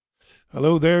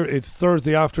Hello there, it's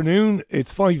Thursday afternoon,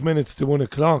 it's 5 minutes to 1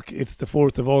 o'clock, it's the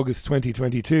 4th of August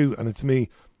 2022, and it's me,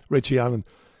 Richie Allen,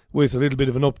 with a little bit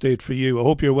of an update for you. I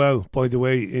hope you're well, by the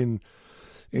way, in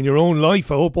your own life.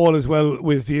 I hope all is well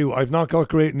with you. I've not got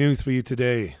great news for you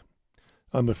today,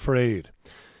 I'm afraid.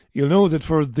 You'll know that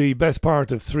for the best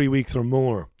part of 3 weeks or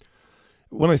more,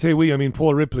 when I say we, I mean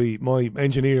Paul Ripley, my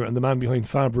engineer and the man behind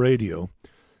Fab Radio,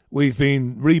 we've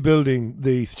been rebuilding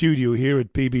the studio here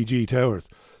at BBG Towers.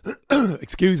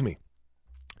 Excuse me.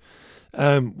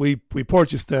 We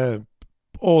purchased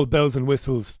all bells and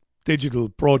whistles digital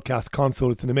broadcast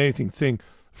console. It's an amazing thing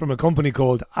from a company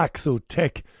called Axel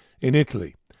Tech in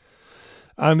Italy,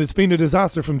 and it's been a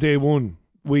disaster from day one.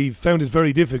 We've found it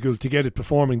very difficult to get it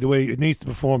performing the way it needs to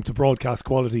perform to broadcast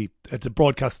quality, to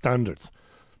broadcast standards.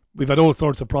 We've had all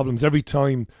sorts of problems. Every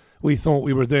time we thought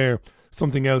we were there,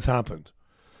 something else happened.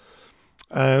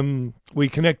 We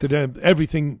connected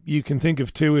everything you can think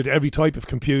of to it, every type of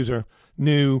computer,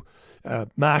 new,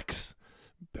 Macs,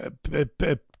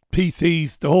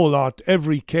 PCs, the whole lot,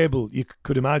 every cable you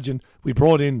could imagine. We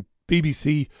brought in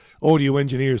BBC audio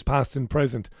engineers, past and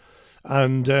present,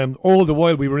 and all the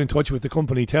while we were in touch with the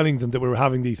company, telling them that we were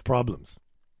having these problems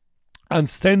and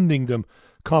sending them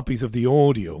copies of the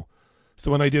audio.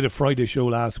 So when I did a Friday show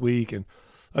last week and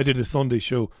I did a Sunday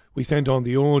show, we sent on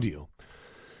the audio.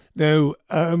 Now,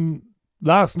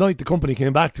 last night the company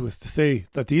came back to us to say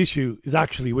that the issue is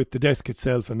actually with the desk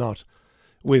itself and not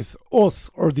with us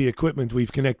or the equipment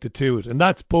we've connected to it. And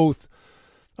that's both,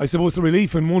 I suppose, a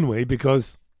relief in one way,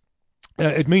 because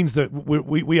it means that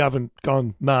we haven't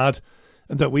gone mad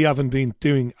and that we haven't been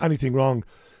doing anything wrong.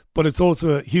 But it's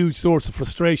also a huge source of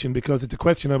frustration, because it's a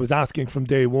question I was asking from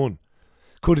day one.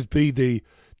 Could it be the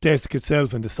desk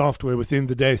itself and the software within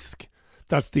the desk?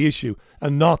 That's the issue,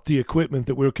 and not the equipment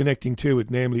that we're connecting to it,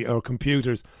 namely our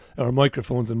computers, our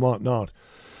microphones and whatnot.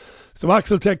 So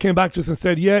Axel Tech came back to us and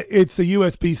said, yeah, it's a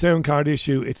USB sound card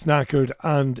issue, it's knackered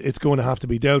and it's going to have to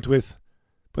be dealt with.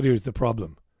 But here's the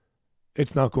problem.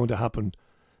 It's not going to happen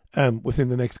within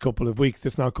the next couple of weeks.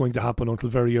 It's not going to happen until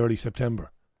very early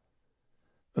September.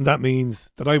 And that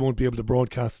means that I won't be able to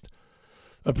broadcast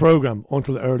a program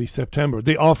until early September.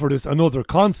 They offered us another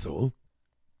console,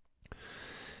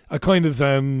 a kind of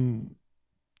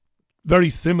very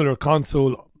similar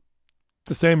console,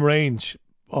 the same range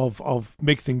of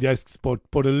mixing desks, but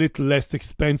a little less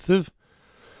expensive.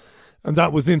 And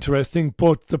that was interesting,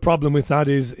 but the problem with that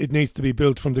is it needs to be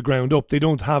built from the ground up. They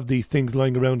don't have these things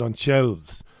lying around on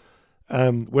shelves,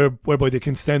 whereby they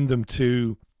can send them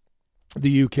to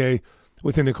the UK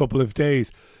within a couple of days.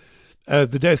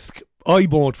 The desk I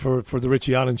bought for the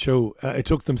Richie Allen Show, it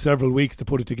took them several weeks to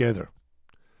put it together.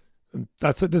 And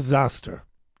that's a disaster.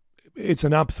 It's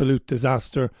an absolute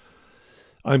disaster.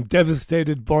 I'm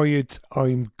devastated by it.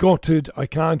 I'm gutted. I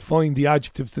can't find the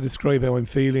adjectives to describe how I'm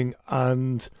feeling.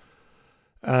 And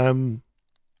I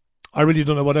really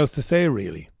don't know what else to say,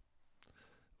 really.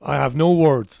 I have no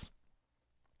words.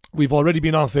 We've already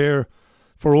been off air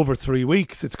for over 3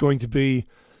 weeks. It's going to be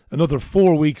another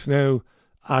 4 weeks now,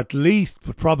 at least,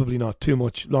 but probably not too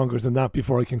much longer than that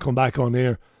before I can come back on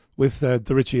air with the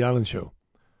Richie Allen Show.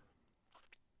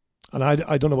 And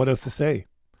I don't know what else to say.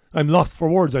 I'm lost for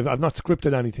words. I've not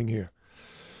scripted anything here.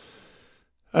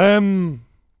 I'm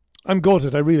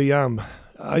gutted. I really am.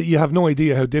 You have no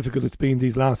idea how difficult it's been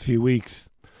these last few weeks,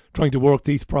 trying to work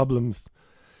these problems.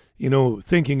 You know,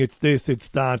 thinking it's this, it's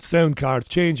that. Sound cards,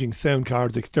 changing sound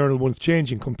cards, external ones,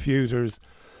 changing computers,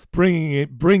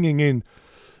 bringing in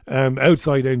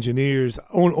outside engineers,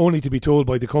 only to be told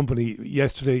by the company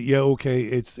yesterday, yeah, okay,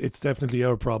 it's definitely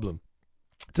our problem.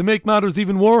 To make matters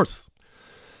even worse,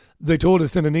 they told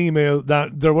us in an email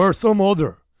that there were some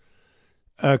other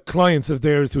clients of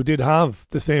theirs who did have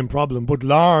the same problem, but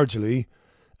largely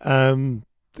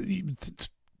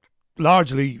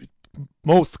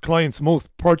most clients,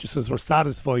 most purchasers were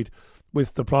satisfied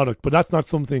with the product. But that's not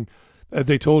something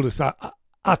they told us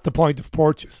at the point of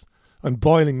purchase. I'm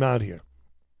boiling mad here.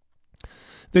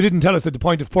 They didn't tell us at the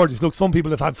point of purchase, look, some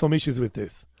people have had some issues with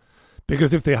this,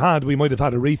 because if they had, we might have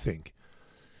had a rethink.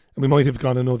 And we might have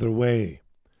gone another way.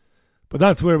 But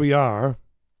that's where we are.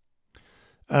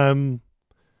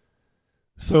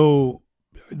 So,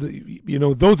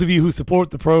 those of you who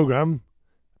support the programme,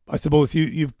 I suppose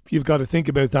you've got to think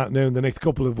about that now in the next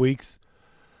couple of weeks.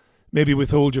 Maybe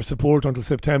withhold your support until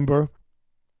September.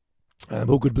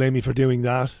 Who could blame me for doing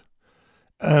that?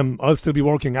 I'll still be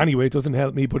working anyway. It doesn't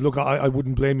help me. But look, I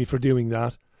wouldn't blame me for doing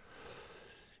that.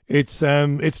 It's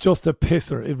just a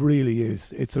pisser. It really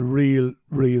is. It's a real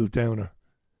downer.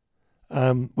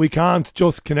 We can't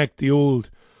just connect the old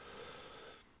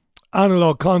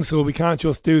analog console, we can't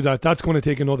just do that. That's going to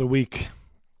take another week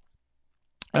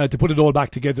to put it all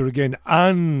back together again.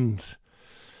 And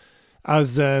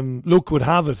as luck would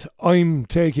have it, I'm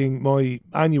taking my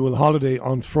annual holiday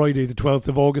on Friday the 12th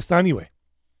of August anyway.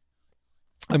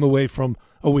 I'm away from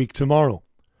a week tomorrow.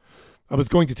 I was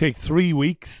going to take 3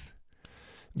 weeks.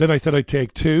 Then I said I'd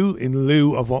take 2 in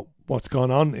lieu of what's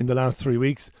gone on in the last 3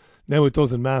 weeks. Now it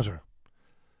doesn't matter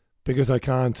because I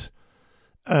can't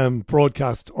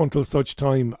broadcast until such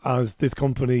time as this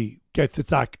company gets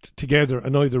its act together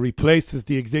and either replaces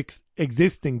the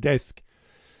existing desk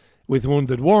with one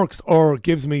that works or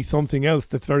gives me something else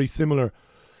that's very similar.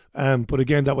 But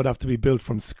again, that would have to be built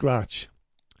from scratch.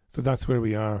 So that's where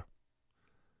we are.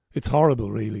 It's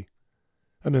horrible, really.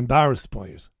 I'm embarrassed by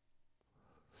it.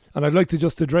 And I'd like to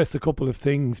just address a couple of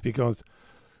things because,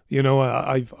 you know,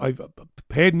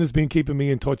 Hayden has been keeping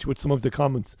me in touch with some of the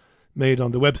comments made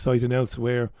on the website and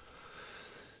elsewhere.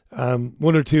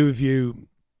 One or two of you,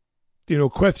 you know,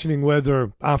 questioning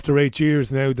whether after 8 years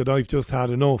now that I've just had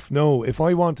enough. No, if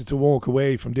I wanted to walk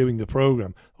away from doing the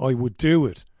programme, I would do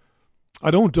it.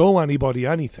 I don't owe anybody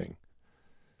anything.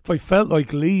 If I felt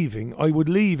like leaving, I would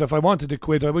leave. If I wanted to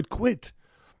quit, I would quit.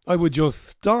 I would just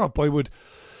stop. I would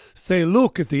say,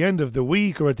 look, at the end of the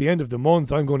week or at the end of the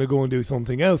month, I'm going to go and do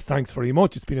something else. Thanks very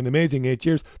much. It's been an amazing 8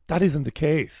 years. That isn't the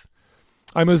case.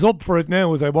 I'm as up for it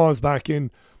now as I was back in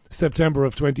September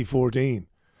of 2014.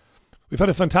 We've had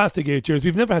a fantastic 8 years.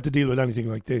 We've never had to deal with anything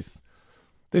like this.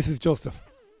 This is just a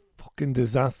fucking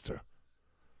disaster.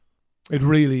 It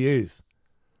really is.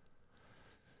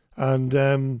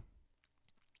 And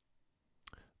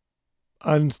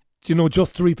you know,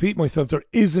 just to repeat myself, there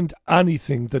isn't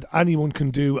anything that anyone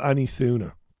can do any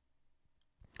sooner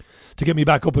to get me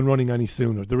back up and running any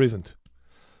sooner. There isn't.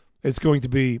 It's going to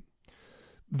be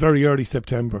very early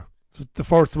September, the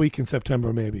first week in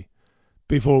September maybe,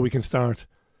 before we can start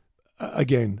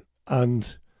again.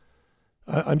 And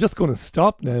I'm just going to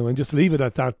stop now and just leave it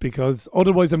at that, because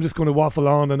otherwise I'm just going to waffle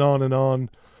on and on and on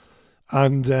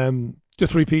and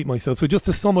just repeat myself. So just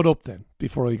to sum it up then,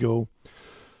 before I go,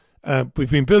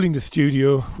 we've been building the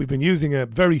studio. We've been using a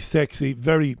very sexy,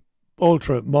 very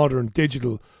ultra modern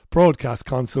digital broadcast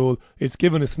console. It's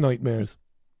given us nightmares.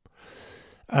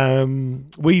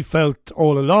 We felt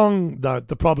all along that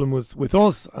the problem was with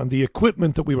us and the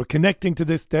equipment that we were connecting to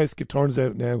this desk. It turns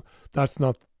out now that's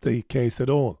not the case at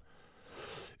all.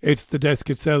 It's the desk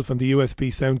itself and the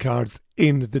USB sound cards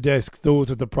in the desk.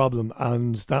 Those are the problem,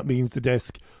 and that means the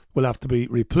desk will have to be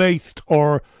replaced,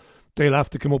 or they'll have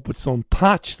to come up with some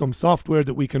patch, some software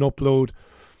that we can upload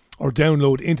or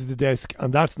download into the desk,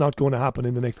 and that's not going to happen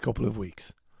in the next couple of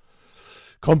weeks.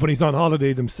 Company's on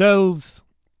holiday themselves,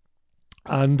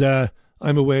 and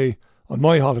I'm away on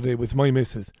my holiday with my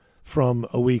missus from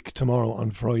a week tomorrow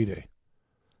on Friday.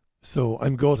 So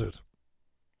I'm gutted.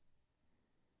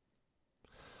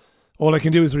 All I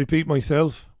can do is repeat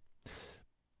myself.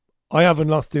 I haven't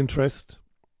lost interest,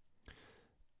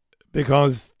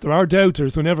 because there are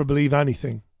doubters who never believe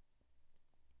anything.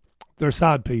 They're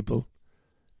sad people.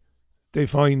 They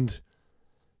find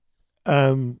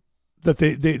that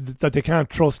they can't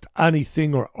trust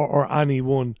anything or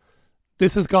anyone.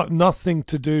 This has got nothing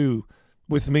to do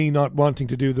with me not wanting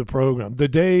to do the programme. The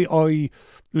day I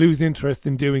lose interest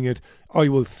in doing it, I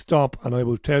will stop, and I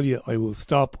will tell you I will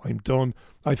stop. I'm done.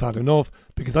 I've had enough,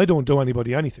 because I don't owe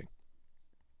anybody anything.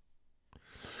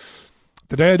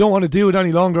 The day I don't want to do it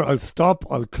any longer, I'll stop,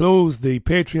 I'll close the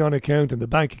Patreon account and the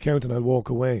bank account, and I'll walk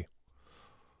away.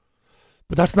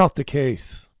 But that's not the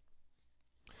case.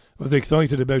 I was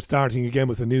excited about starting again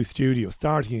with a new studio,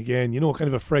 starting again, you know, kind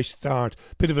of a fresh start,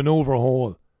 bit of an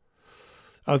overhaul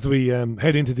as we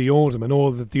head into the autumn and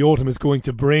all that the autumn is going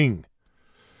to bring.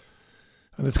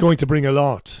 And it's going to bring a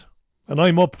lot. And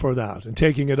I'm up for that and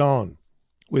taking it on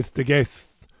with the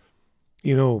guests,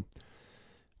 you know,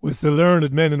 with the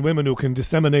learned men and women who can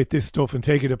disseminate this stuff and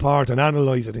take it apart and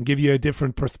analyse it and give you a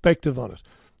different perspective on it.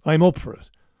 I'm up for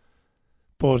it.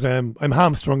 But I'm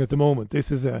hamstrung at the moment.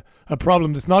 This is a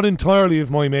problem that's not entirely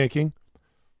of my making.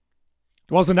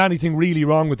 There wasn't anything really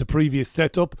wrong with the previous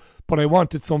setup, but I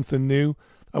wanted something new.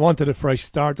 I wanted a fresh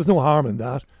start. There's no harm in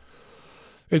that.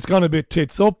 It's gone a bit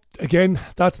tits up. Again,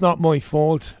 that's not my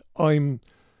fault. I'm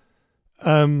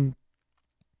gutted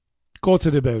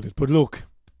about it. But look,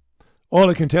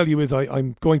 all I can tell you is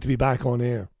I'm going to be back on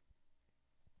air.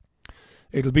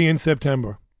 It'll be in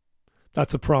September.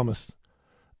 That's a promise.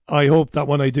 I hope that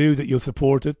when I do, that you'll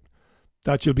support it,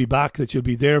 that you'll be back, that you'll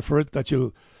be there for it, that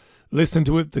you'll listen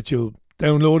to it, that you'll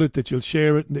download it, that you'll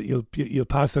share it, and that you'll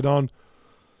pass it on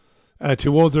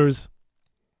to others.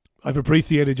 I've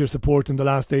appreciated your support in the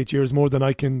last 8 years more than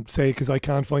I can say, because I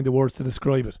can't find the words to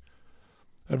describe it.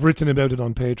 I've written about it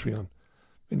on Patreon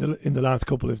in the last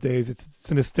couple of days. It's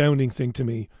an astounding thing to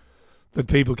me that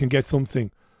people can get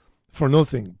something for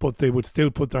nothing, but they would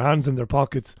still put their hands in their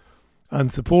pockets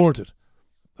and support it.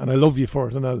 And I love you for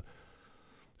it, and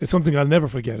it's something I'll never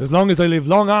forget. As long as I live,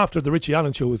 long after the Richie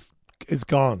Allen Show is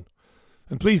gone.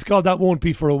 And please God, that won't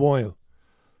be for a while.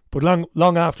 But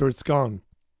long after it's gone,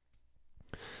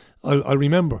 I'll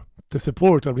remember the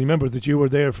support. I'll remember that you were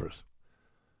there for it.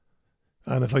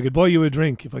 And if I could buy you a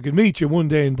drink, if I could meet you one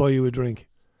day and buy you a drink,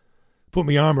 put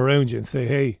my arm around you and say,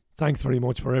 hey, thanks very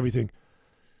much for everything,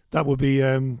 that would be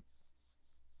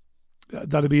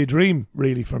that'd be a dream,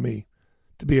 really, for me,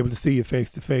 to be able to see you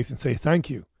face to face and say thank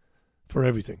you for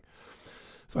everything.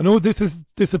 So I know this is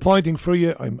disappointing for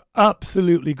you. I'm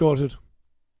absolutely gutted.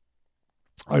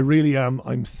 I really am.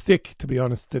 I'm sick, to be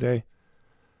honest, today.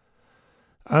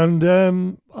 And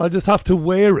I'll just have to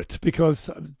wear it, because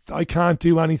I can't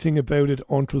do anything about it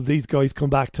until these guys come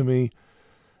back to me.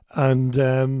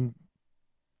 And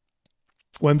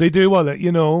when they do, I'll let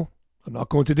you know. I'm not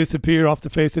going to disappear off the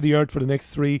face of the earth for the next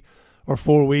 3 or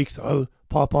 4 weeks. I'll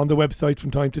pop on the website from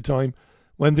time to time.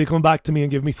 When they come back to me and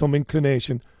give me some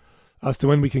inclination as to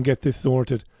when we can get this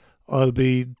sorted, I'll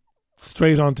be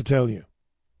straight on to tell you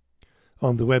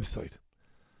on the website.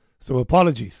 So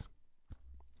apologies.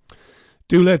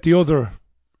 Do let the other,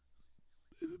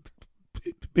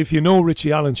 if you know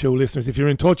Richie Allen Show listeners, if you're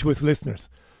in touch with listeners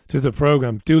to the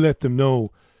programme, do let them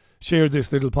know. Share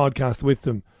this little podcast with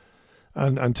them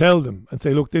and tell them and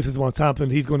say, look, this is what's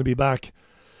happened. He's going to be back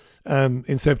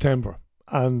in September,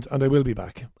 and I will be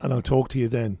back, and I'll talk to you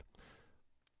then.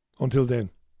 Until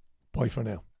then, bye for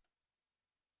now.